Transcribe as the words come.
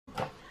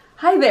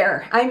Hi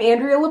there, I'm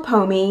Andrea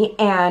Lapomi,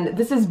 and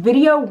this is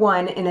video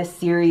 1 in a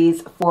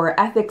series for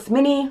Ethics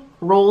Mini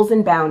Roles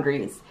and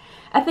Boundaries.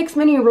 Ethics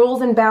Mini Roles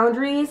and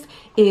Boundaries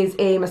is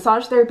a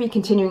massage therapy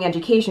continuing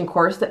education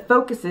course that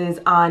focuses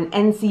on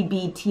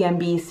NCB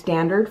TMB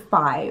Standard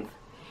 5.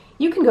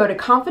 You can go to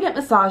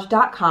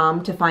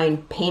confidentmassage.com to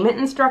find payment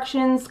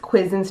instructions,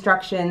 quiz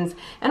instructions,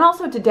 and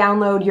also to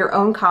download your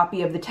own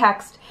copy of the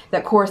text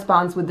that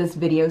corresponds with this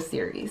video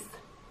series.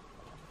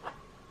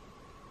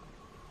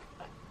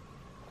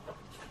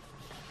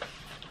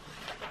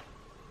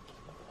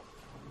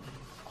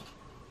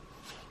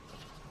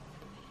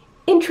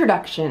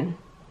 Introduction.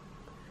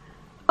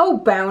 Oh,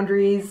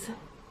 boundaries.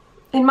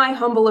 In my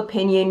humble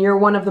opinion, you're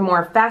one of the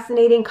more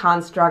fascinating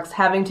constructs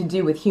having to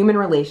do with human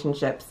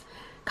relationships,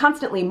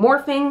 constantly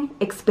morphing,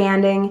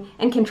 expanding,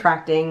 and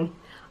contracting,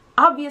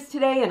 obvious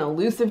today and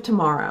elusive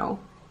tomorrow.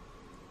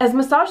 As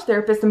massage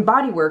therapists and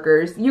body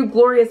workers, you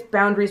glorious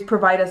boundaries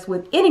provide us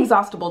with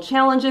inexhaustible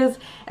challenges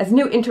as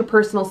new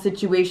interpersonal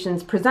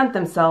situations present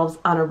themselves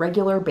on a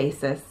regular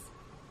basis.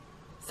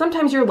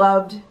 Sometimes you're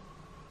loved,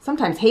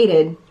 sometimes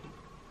hated,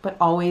 but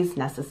always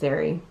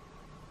necessary.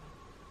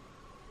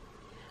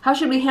 How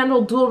should we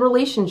handle dual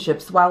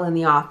relationships while in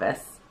the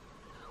office?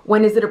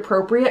 When is it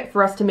appropriate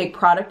for us to make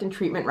product and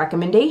treatment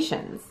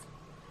recommendations?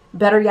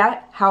 Better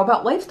yet, how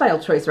about lifestyle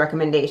choice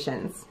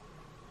recommendations?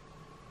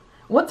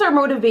 What's our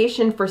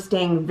motivation for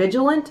staying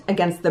vigilant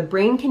against the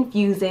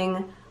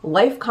brain-confusing,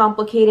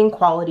 life-complicating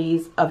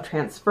qualities of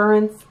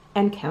transference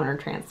and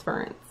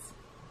countertransference?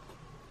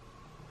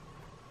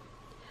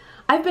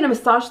 I've been a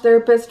massage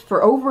therapist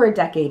for over a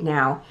decade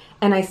now,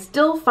 and I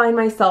still find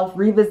myself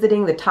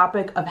revisiting the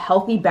topic of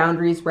healthy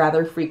boundaries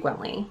rather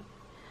frequently.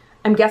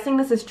 I'm guessing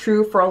this is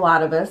true for a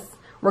lot of us,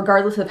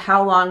 regardless of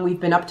how long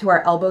we've been up to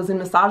our elbows in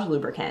massage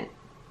lubricant.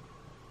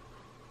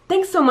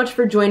 Thanks so much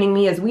for joining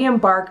me as we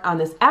embark on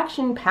this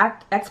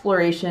action-packed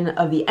exploration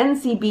of the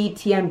NCB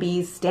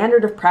TMB's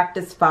Standard of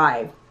Practice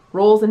 5,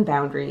 Roles and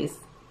Boundaries.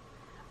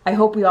 I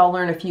hope we all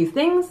learn a few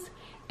things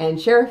and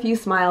share a few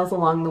smiles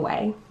along the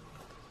way.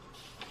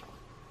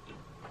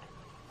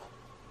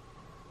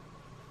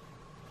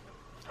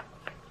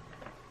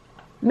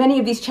 Many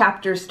of these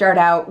chapters start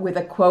out with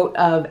a quote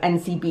of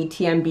NCB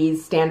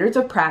TMB's Standards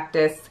of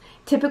Practice.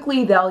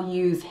 Typically, they'll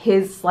use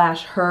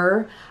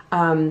his/her.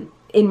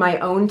 In my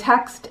own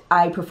text,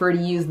 I prefer to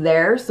use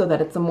theirs so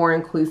that it's a more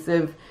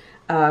inclusive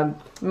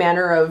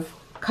manner of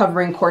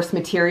covering course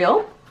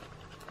material.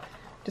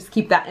 Just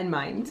keep that in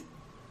mind.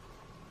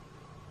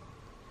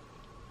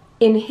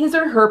 In his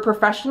or her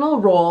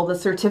professional role, the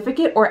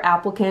certificate or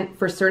applicant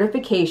for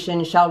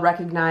certification shall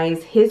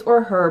recognize his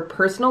or her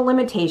personal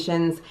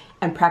limitations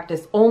and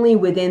practice only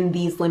within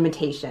these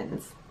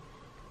limitations.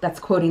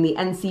 That's quoting the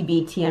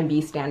NCB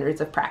TMB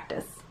Standards of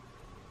Practice.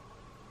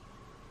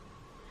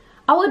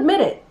 I'll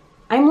admit it,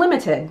 I'm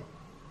limited.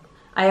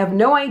 I have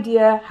no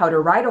idea how to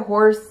ride a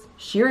horse,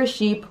 shear a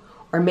sheep,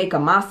 or make a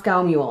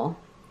Moscow mule.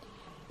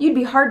 You'd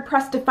be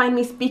hard-pressed to find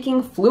me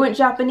speaking fluent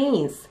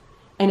Japanese.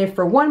 And if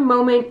for one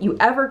moment you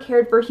ever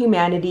cared for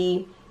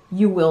humanity,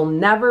 you will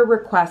never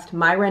request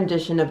my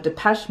rendition of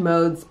Depeche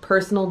Mode's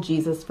Personal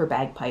Jesus for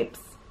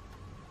Bagpipes.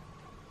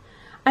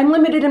 I'm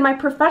limited in my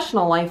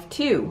professional life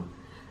too.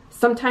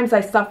 Sometimes I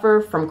suffer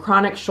from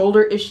chronic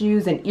shoulder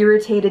issues and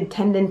irritated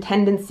tendon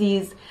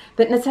tendencies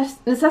that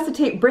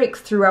necessitate breaks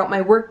throughout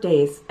my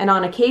workdays, and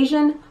on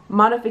occasion,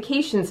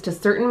 modifications to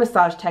certain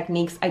massage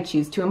techniques I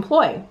choose to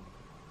employ.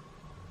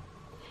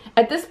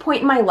 At this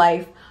point in my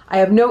life, I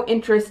have no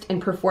interest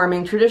in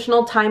performing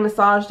traditional Thai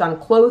massage on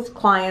clothed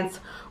clients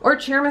or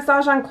chair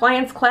massage on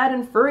clients clad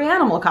in furry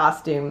animal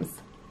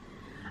costumes.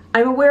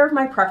 I'm aware of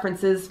my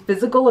preferences,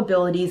 physical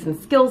abilities, and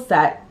skill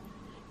set,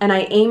 and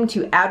I aim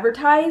to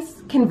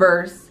advertise,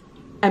 converse,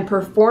 and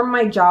perform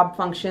my job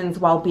functions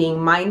while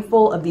being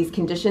mindful of these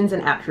conditions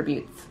and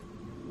attributes.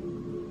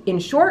 In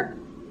short,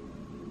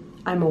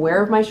 I'm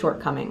aware of my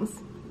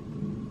shortcomings.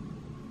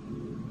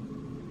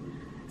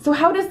 So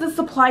how does this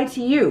apply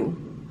to you?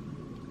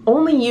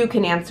 Only you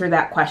can answer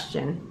that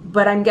question,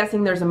 but I'm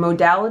guessing there's a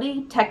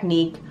modality,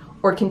 technique,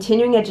 or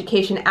continuing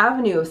education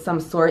avenue of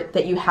some sort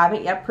that you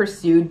haven't yet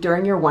pursued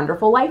during your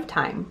wonderful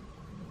lifetime.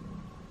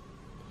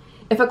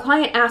 If a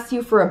client asks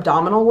you for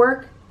abdominal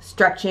work,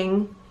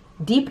 stretching,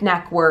 deep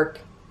neck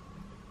work,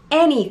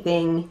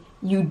 anything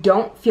you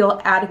don't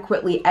feel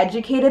adequately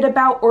educated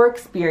about or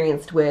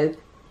experienced with,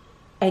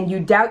 and you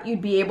doubt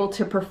you'd be able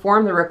to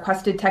perform the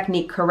requested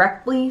technique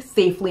correctly,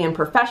 safely, and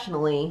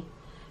professionally,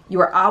 you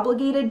are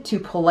obligated to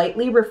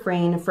politely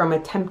refrain from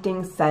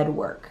attempting said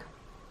work.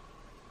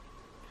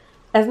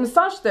 As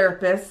massage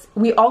therapists,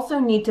 we also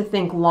need to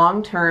think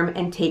long-term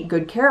and take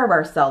good care of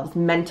ourselves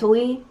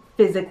mentally,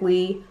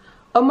 physically,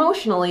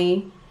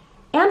 emotionally,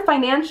 and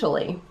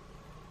financially.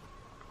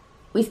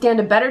 We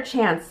stand a better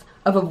chance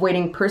of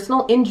avoiding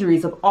personal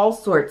injuries of all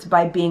sorts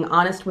by being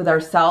honest with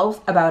ourselves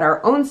about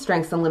our own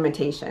strengths and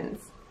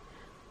limitations.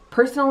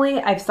 Personally,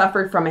 I've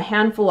suffered from a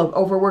handful of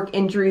overwork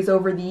injuries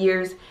over the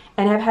years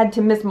and have had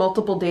to miss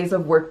multiple days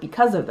of work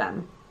because of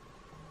them.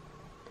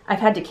 I've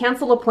had to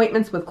cancel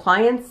appointments with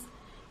clients,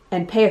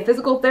 and pay a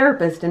physical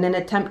therapist in an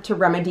attempt to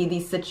remedy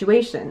these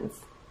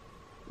situations.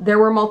 There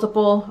were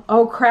multiple,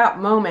 oh crap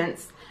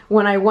moments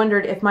when I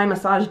wondered if my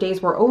massage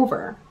days were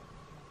over.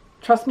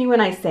 Trust me when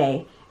I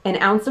say,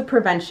 an ounce of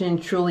prevention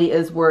truly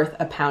is worth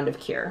a pound of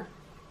cure.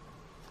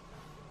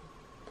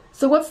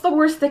 So what's the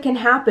worst that can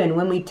happen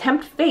when we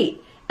tempt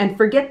fate and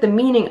forget the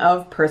meaning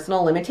of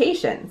personal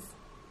limitations?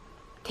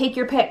 Take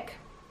your pick.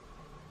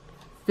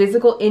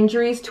 Physical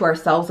injuries to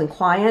ourselves and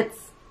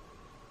clients,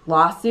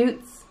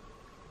 lawsuits,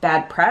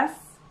 bad press,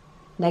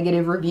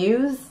 negative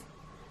reviews,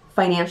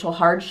 financial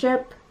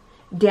hardship,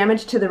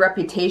 damage to the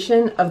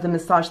reputation of the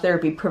massage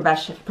therapy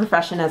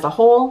profession as a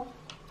whole,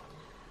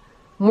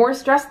 more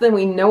stress than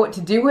we know what to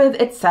do with,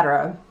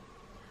 etc.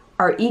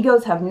 Our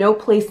egos have no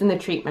place in the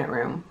treatment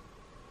room.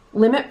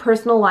 Limit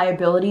personal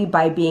liability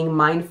by being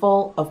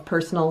mindful of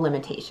personal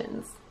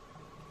limitations.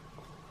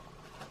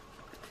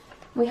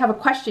 We have a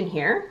question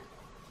here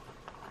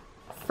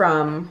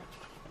from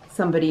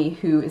somebody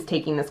who is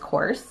taking this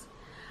course.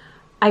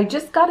 I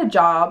just got a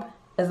job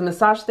as a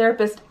massage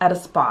therapist at a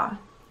spa.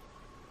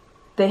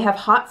 They have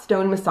hot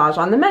stone massage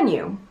on the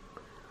menu.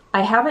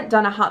 I haven't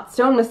done a hot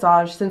stone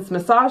massage since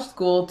massage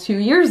school 2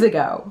 years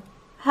ago.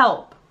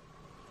 Help.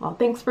 Well,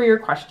 thanks for your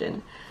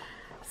question.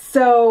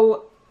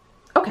 So,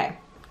 okay,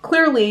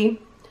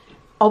 clearly,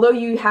 although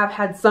you have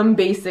had some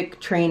basic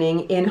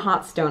training in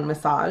hot stone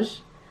massage,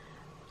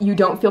 you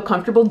don't feel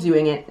comfortable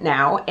doing it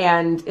now,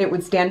 and it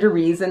would stand to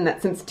reason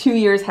that since 2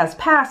 years has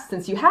passed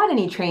since you had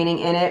any training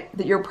in it,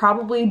 that you're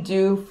probably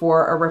due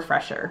for a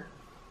refresher.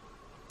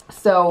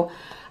 So,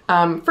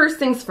 first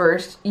things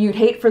first, you'd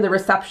hate for the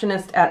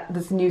receptionist at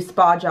this new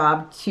spa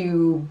job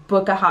to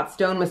book a hot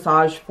stone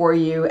massage for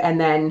you, and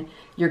then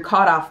you're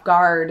caught off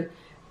guard.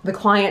 The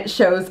client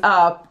shows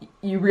up,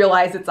 you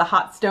realize it's a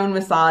hot stone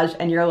massage,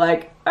 and you're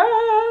like,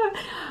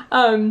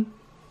 ah!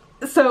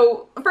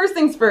 So first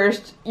things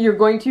first, you're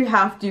going to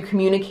have to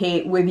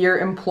communicate with your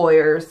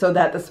employer so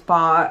that the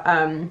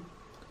spa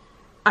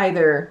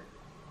either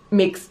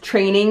makes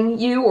training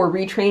you or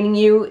retraining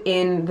you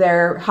in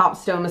their hot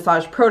stone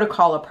massage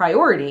protocol a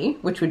priority,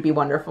 which would be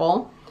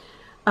wonderful.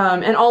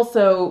 And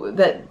also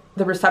that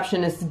the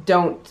receptionists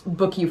don't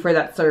book you for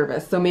that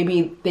service. So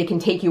maybe they can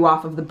take you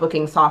off of the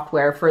booking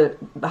software for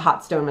the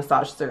hot stone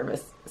massage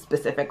service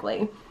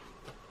specifically.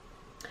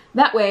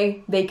 That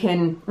way they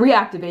can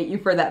reactivate you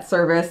for that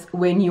service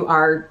when you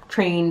are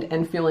trained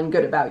and feeling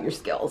good about your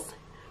skills.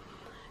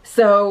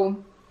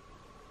 So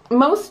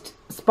most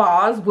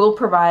spas will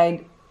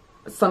provide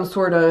some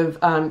sort of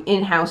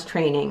in-house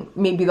training.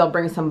 Maybe they'll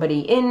bring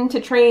somebody in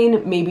to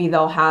train, maybe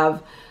they'll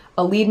have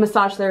a lead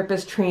massage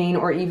therapist train,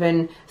 or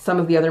even some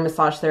of the other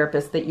massage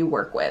therapists that you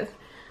work with.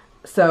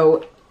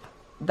 So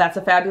that's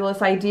a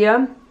fabulous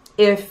idea.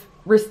 If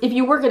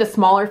you work at a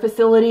smaller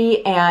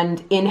facility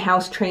and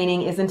in-house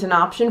training isn't an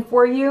option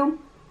for you,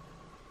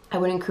 I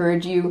would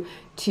encourage you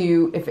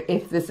to,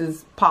 if this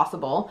is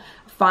possible,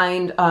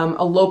 find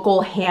a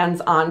local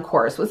hands-on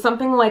course. With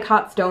something like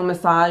hot stone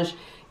massage,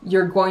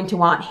 you're going to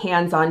want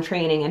hands-on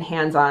training and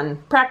hands-on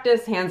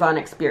practice, hands-on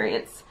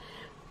experience.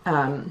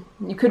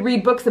 You could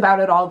read books about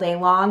it all day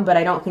long, but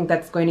I don't think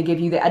that's going to give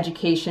you the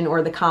education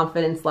or the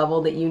confidence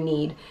level that you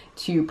need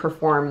to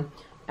perform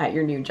at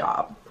your new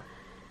job.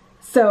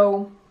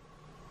 So,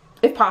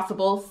 if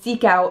possible,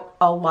 seek out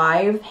a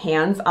live,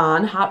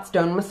 hands-on hot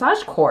stone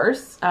massage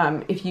course.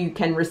 If you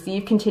can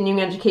receive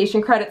continuing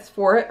education credits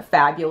for it,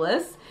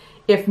 fabulous.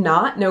 If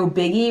not, no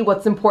biggie.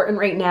 What's important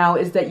right now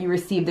is that you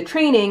receive the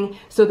training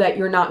so that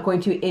you're not going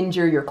to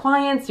injure your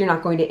clients, you're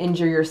not going to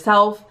injure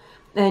yourself,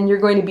 and you're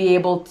going to be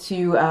able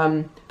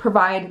to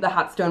provide the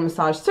hot stone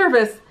massage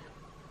service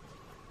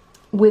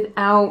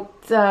without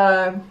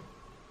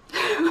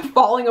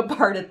falling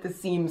apart at the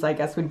seams, I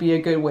guess would be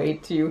a good way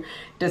to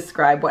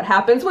describe what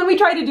happens when we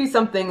try to do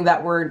something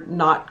that we're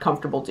not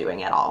comfortable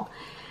doing at all.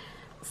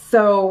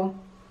 So,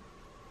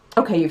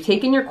 okay, you've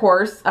taken your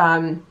course.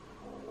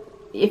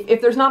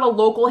 If there's not a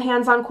local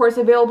hands-on course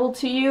available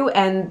to you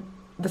and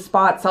the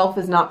spa itself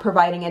is not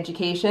providing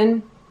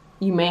education,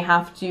 you may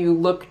have to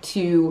look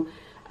to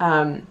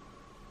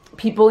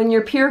people in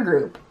your peer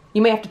group.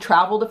 You may have to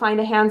travel to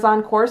find a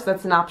hands-on course,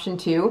 that's an option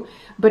too.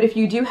 But if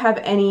you do have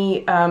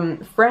any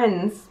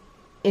friends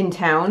in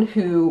town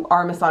who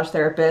are massage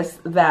therapists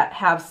that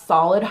have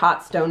solid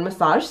hot stone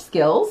massage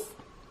skills,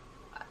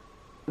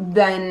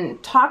 then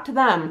talk to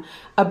them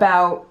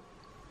about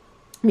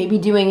maybe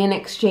doing an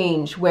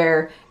exchange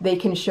where they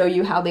can show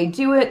you how they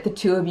do it, the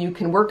two of you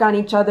can work on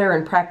each other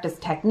and practice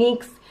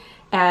techniques,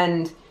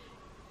 and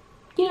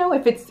you know,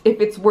 if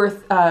it's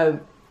worth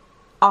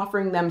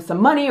offering them some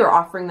money or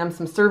offering them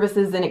some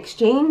services in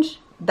exchange,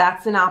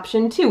 that's an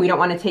option too. We don't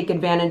want to take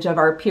advantage of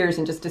our peers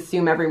and just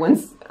assume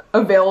everyone's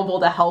available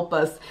to help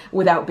us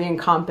without being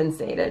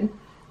compensated.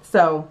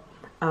 So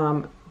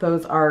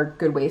those are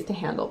good ways to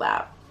handle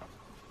that.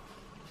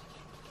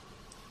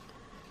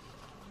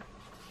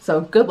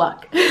 So good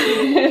luck.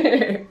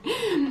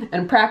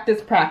 And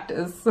practice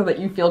so that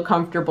you feel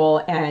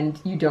comfortable and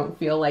you don't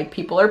feel like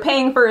people are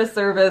paying for a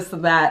service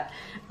that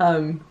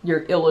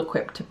you're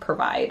ill-equipped to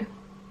provide.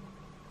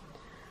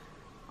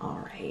 All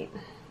right.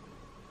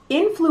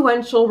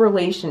 Influential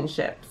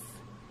relationships.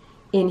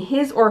 In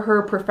his or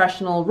her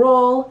professional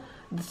role,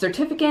 the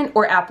certificant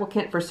or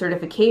applicant for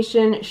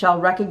certification shall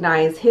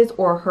recognize his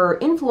or her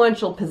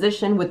influential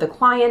position with the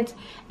client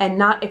and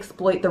not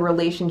exploit the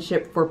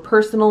relationship for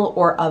personal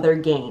or other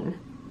gain.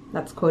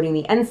 That's quoting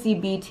the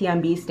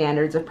NCB-TMB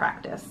Standards of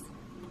Practice.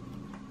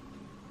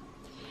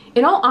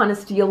 In all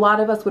honesty, a lot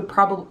of us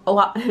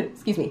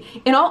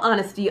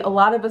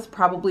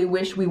probably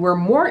wish we were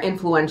more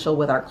influential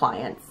with our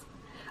clients.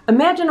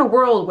 Imagine a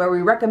world where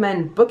we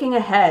recommend booking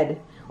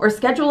ahead, or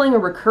scheduling a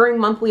recurring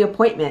monthly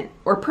appointment,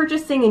 or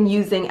purchasing and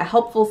using a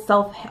helpful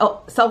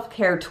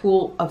self-care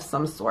tool of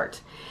some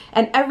sort.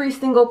 And every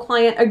single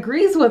client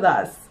agrees with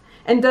us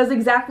and does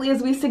exactly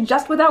as we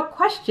suggest without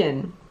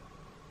question.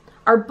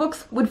 Our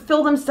books would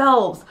fill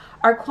themselves,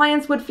 our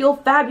clients would feel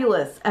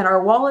fabulous, and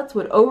our wallets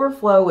would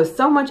overflow with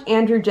so much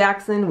Andrew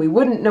Jackson we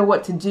wouldn't know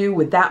what to do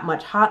with that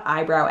much hot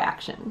eyebrow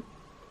action.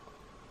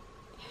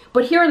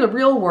 But here in the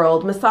real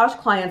world, massage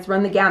clients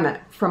run the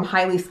gamut, from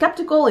highly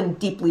skeptical and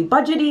deeply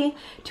budgety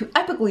to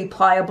epically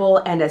pliable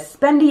and as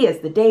spendy as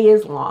the day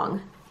is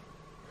long.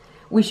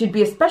 We should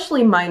be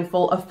especially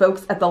mindful of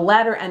folks at the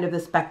latter end of the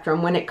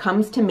spectrum when it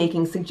comes to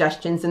making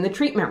suggestions in the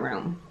treatment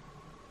room.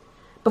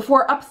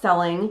 Before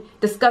upselling,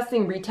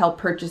 discussing retail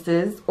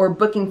purchases, or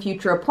booking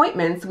future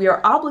appointments, we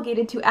are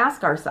obligated to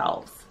ask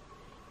ourselves,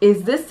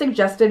 is this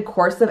suggested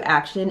course of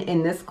action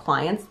in this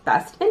client's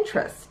best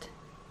interest?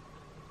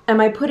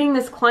 Am I putting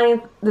this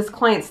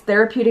client's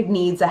therapeutic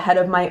needs ahead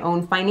of my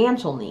own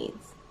financial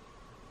needs?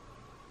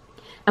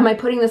 Am I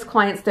putting this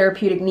client's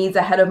therapeutic needs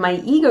ahead of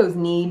my ego's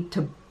need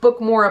to book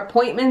more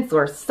appointments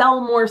or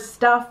sell more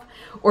stuff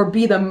or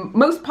be the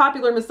most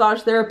popular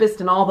massage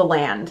therapist in all the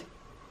land?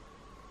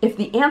 If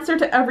the answer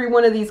to every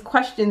one of these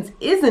questions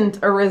isn't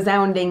a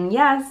resounding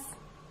yes,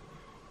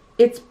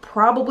 it's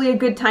probably a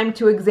good time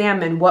to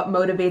examine what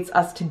motivates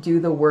us to do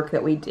the work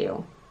that we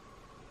do.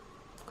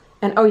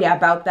 And oh yeah,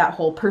 about that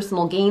whole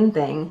personal gain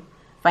thing,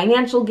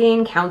 financial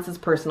gain counts as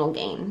personal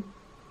gain.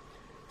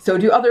 So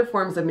do other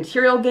forms of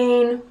material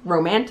gain,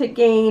 romantic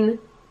gain,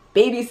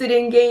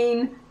 babysitting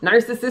gain,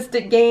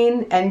 narcissistic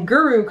gain, and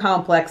guru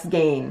complex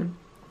gain.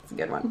 That's a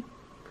good one.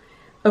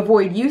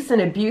 Avoid use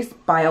and abuse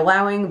by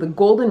allowing the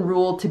golden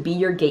rule to be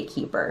your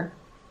gatekeeper.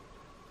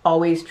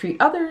 Always treat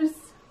others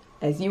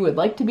as you would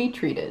like to be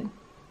treated.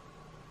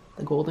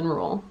 The golden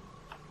rule.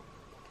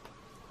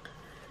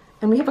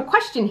 And we have a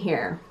question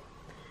here.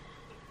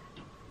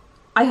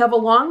 I have a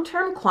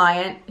long-term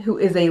client who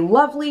is a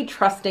lovely,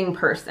 trusting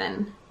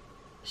person.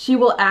 She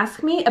will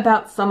ask me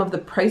about some of the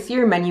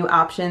pricier menu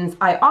options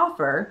I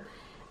offer,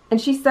 and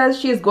she says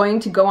she is going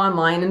to go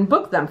online and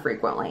book them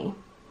frequently.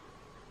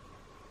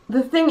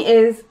 The thing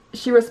is,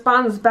 she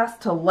responds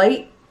best to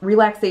light,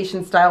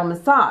 relaxation-style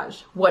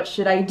massage. What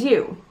should I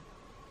do?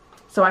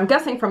 So I'm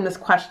guessing from this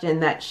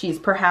question that she's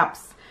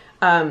perhaps,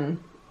 that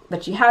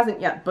she hasn't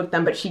yet booked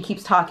them, but she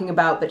keeps talking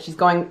about that she's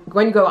going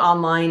to go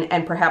online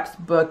and perhaps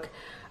book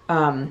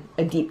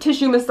a deep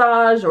tissue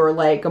massage or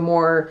like a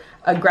more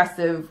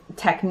aggressive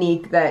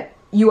technique that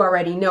you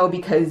already know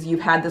because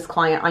you've had this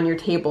client on your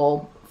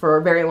table for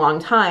a very long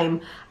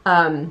time.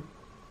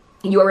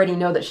 You already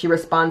know that she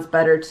responds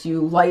better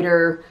to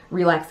lighter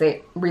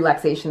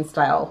relaxation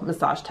style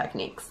massage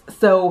techniques.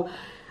 So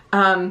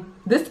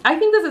I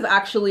think this is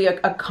actually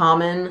a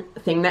common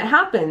thing that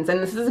happens, and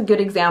this is a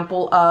good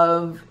example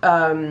of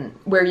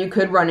where you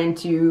could run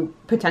into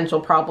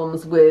potential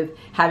problems with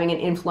having an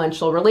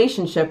influential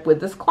relationship with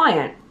this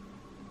client,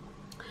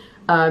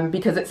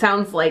 because it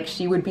sounds like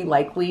she would be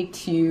likely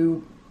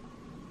to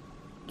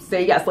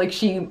say yes. Like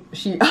she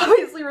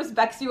obviously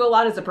respects you a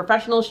lot as a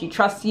professional. She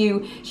trusts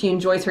you. She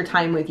enjoys her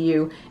time with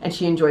you, and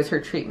she enjoys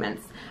her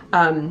treatments.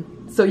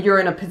 So you're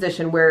in a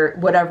position where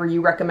whatever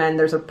you recommend,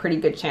 there's a pretty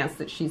good chance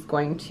that she's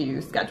going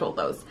to schedule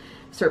those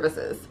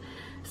services.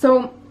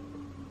 So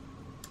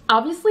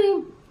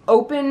obviously,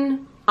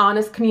 open,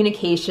 honest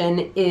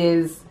communication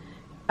is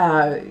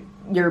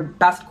your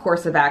best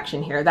course of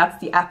action here. That's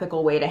the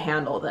ethical way to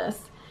handle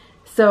this.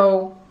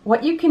 So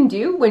what you can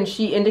do when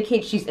she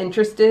indicates she's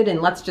interested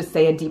in, let's just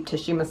say, a deep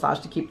tissue massage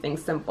to keep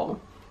things simple,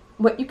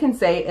 what you can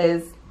say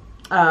is,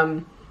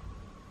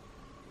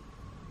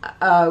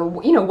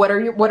 what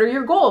are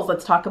your goals?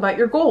 Let's talk about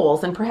your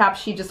goals. And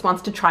perhaps she just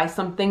wants to try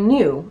something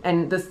new,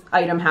 and this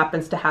item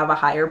happens to have a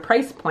higher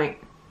price point.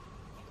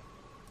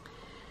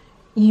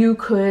 You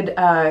could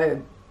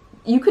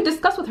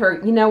discuss with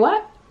her, you know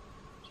what?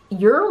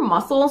 Your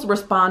muscles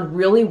respond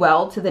really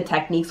well to the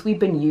techniques we've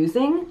been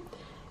using.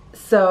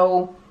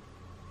 So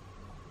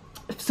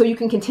you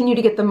can continue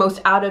to get the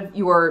most out of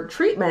your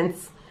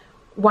treatments.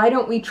 Why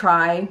don't we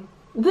try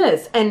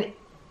this? And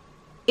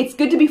it's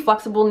good to be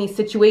flexible in these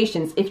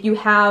situations. If you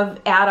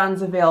have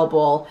add-ons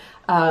available,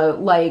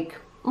 like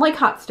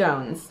hot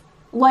stones,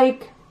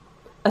 like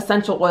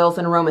essential oils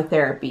and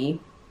aromatherapy,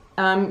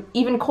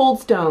 even cold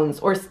stones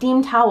or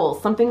steam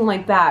towels, something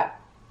like that,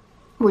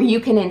 where you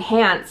can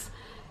enhance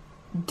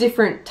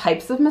different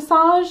types of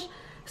massage.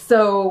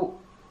 So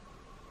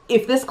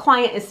if this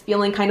client is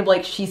feeling kind of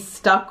like she's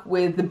stuck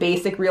with the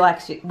basic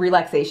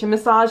relaxation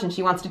massage and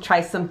she wants to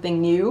try something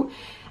new,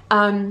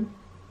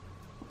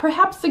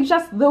 perhaps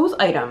suggest those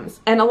items.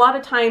 And a lot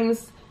of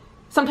times,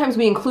 sometimes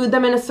we include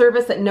them in a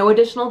service at no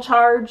additional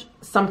charge.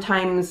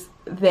 Sometimes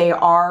they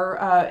are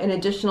an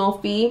additional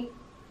fee,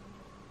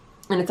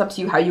 and it's up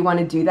to you how you want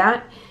to do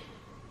that.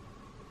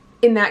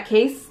 In that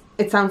case,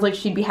 it sounds like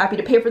she'd be happy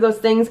to pay for those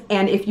things.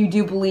 And if you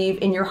do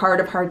believe in your heart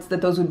of hearts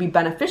that those would be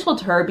beneficial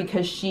to her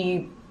because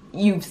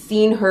you've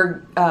seen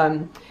her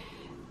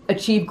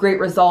achieve great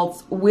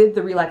results with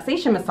the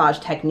relaxation massage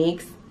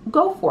techniques,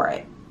 go for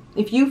it.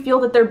 If you feel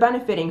that they're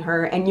benefiting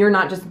her and you're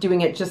not just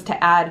doing it just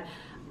to add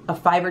a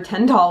 $5 or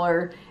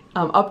 $10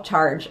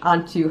 upcharge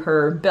onto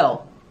her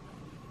bill.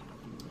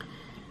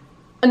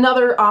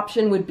 Another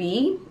option would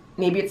be,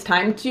 maybe it's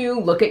time to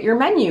look at your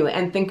menu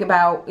and think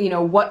about,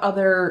 what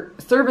other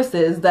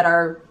services that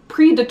are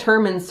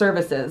predetermined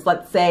services.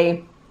 Let's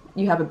say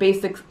you have a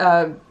basic,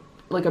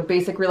 like a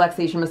basic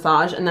relaxation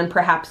massage, and then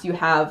perhaps you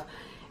have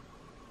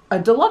a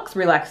deluxe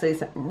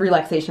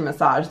relaxation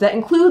massage that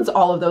includes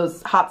all of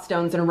those hot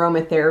stones and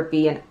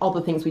aromatherapy and all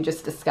the things we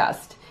just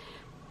discussed.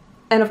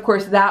 And of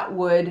course that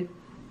would,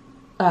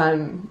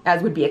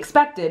 as would be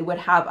expected, would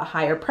have a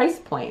higher price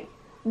point.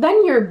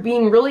 Then you're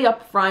being really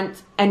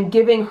upfront and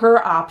giving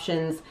her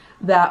options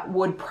that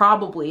would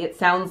probably, it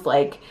sounds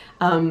like,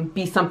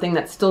 be something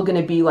that's still going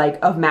to be like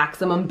of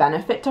maximum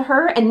benefit to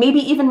her, and maybe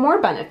even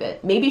more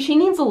benefit. Maybe she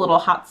needs a little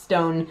hot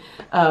stone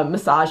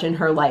massage in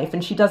her life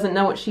and she doesn't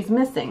know what she's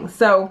missing.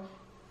 So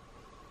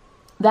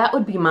that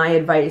would be my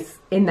advice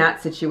in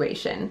that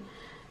situation.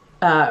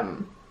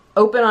 Open,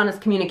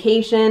 honest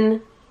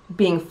communication,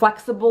 being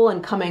flexible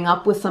and coming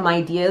up with some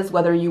ideas,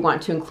 whether you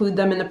want to include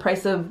them in the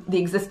price of the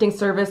existing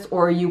service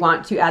or you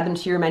want to add them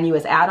to your menu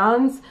as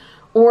add-ons.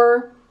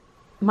 Or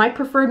my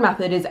preferred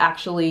method is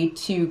actually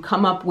to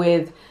come up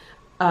with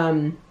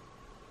a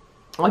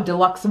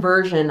deluxe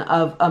version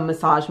of a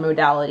massage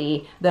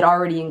modality that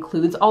already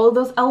includes all of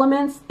those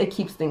elements. It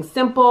keeps things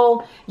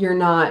simple.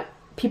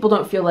 People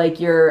don't feel like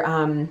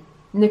you're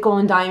nickel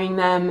and diming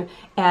them,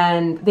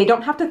 and they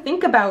don't have to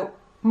think about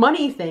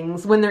money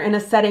things when they're in a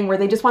setting where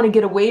they just want to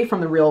get away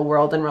from the real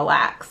world and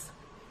relax.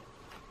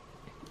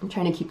 I'm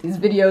trying to keep these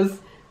videos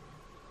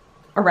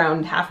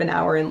around half an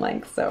hour in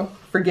length, so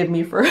forgive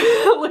me for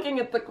looking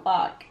at the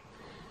clock.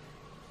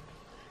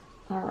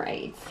 All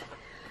right.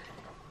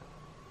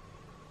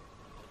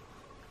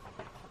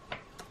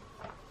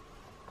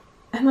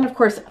 And then of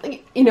course,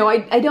 I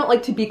don't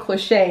like to be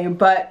cliche,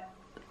 but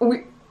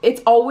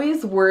it's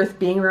always worth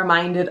being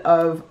reminded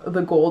of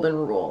the golden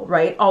rule,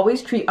 right?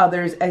 Always treat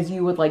others as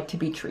you would like to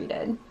be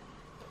treated.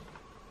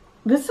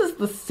 This is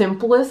the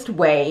simplest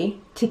way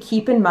to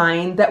keep in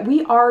mind that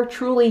we are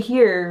truly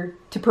here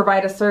to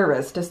provide a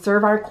service, to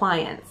serve our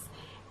clients.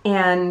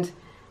 And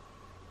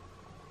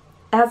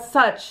as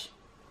such,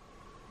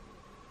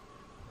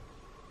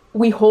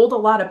 we hold a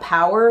lot of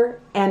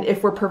power, and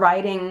if we're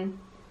providing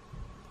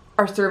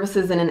our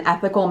services in an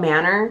ethical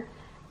manner,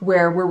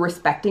 where we're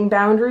respecting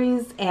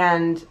boundaries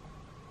and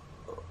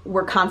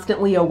we're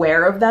constantly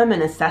aware of them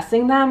and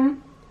assessing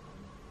them,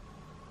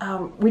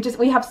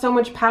 we have so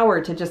much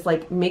power to just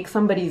like make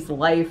somebody's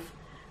life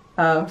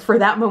for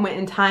that moment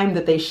in time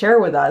that they share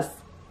with us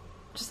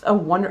just a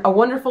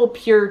wonderful,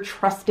 pure,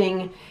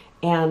 trusting,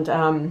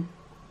 and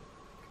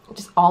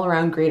just all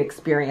around great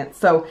experience.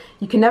 So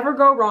you can never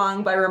go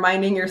wrong by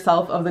reminding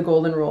yourself of the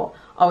golden rule.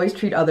 Always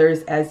treat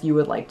others as you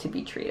would like to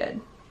be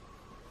treated.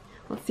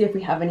 Let's see if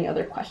we have any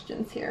other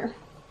questions here.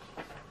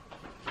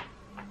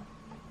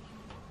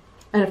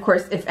 And of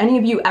course, if any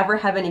of you ever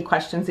have any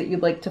questions that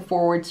you'd like to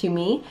forward to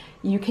me,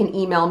 you can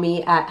email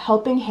me at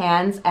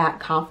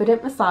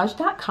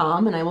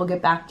helpinghands@confidentmassage.com, and I will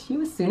get back to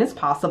you as soon as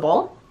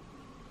possible.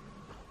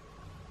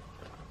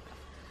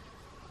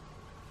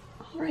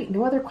 All right,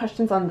 no other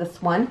questions on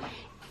this one.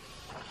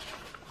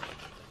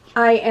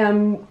 I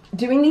am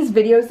doing these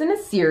videos in a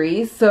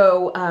series,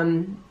 so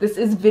this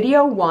is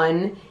video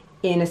 1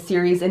 in a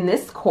series in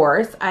this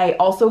course. I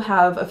also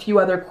have a few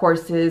other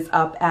courses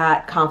up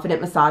at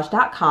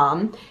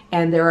confidentmassage.com,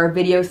 and there are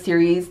video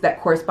series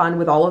that correspond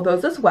with all of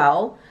those as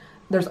well.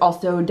 There's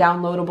also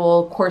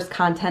downloadable course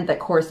content that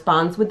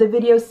corresponds with the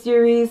video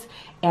series,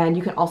 and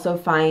you can also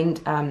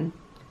find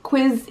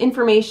quiz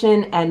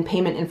information and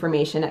payment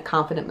information at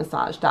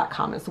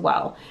confidentmassage.com as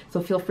well.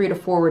 So feel free to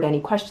forward any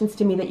questions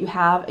to me that you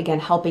have.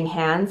 Again,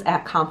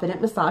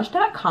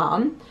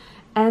 helpinghands@confidentmassage.com.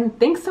 And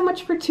thanks so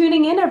much for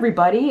tuning in,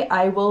 everybody.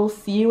 I will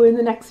see you in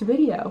the next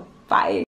video. Bye.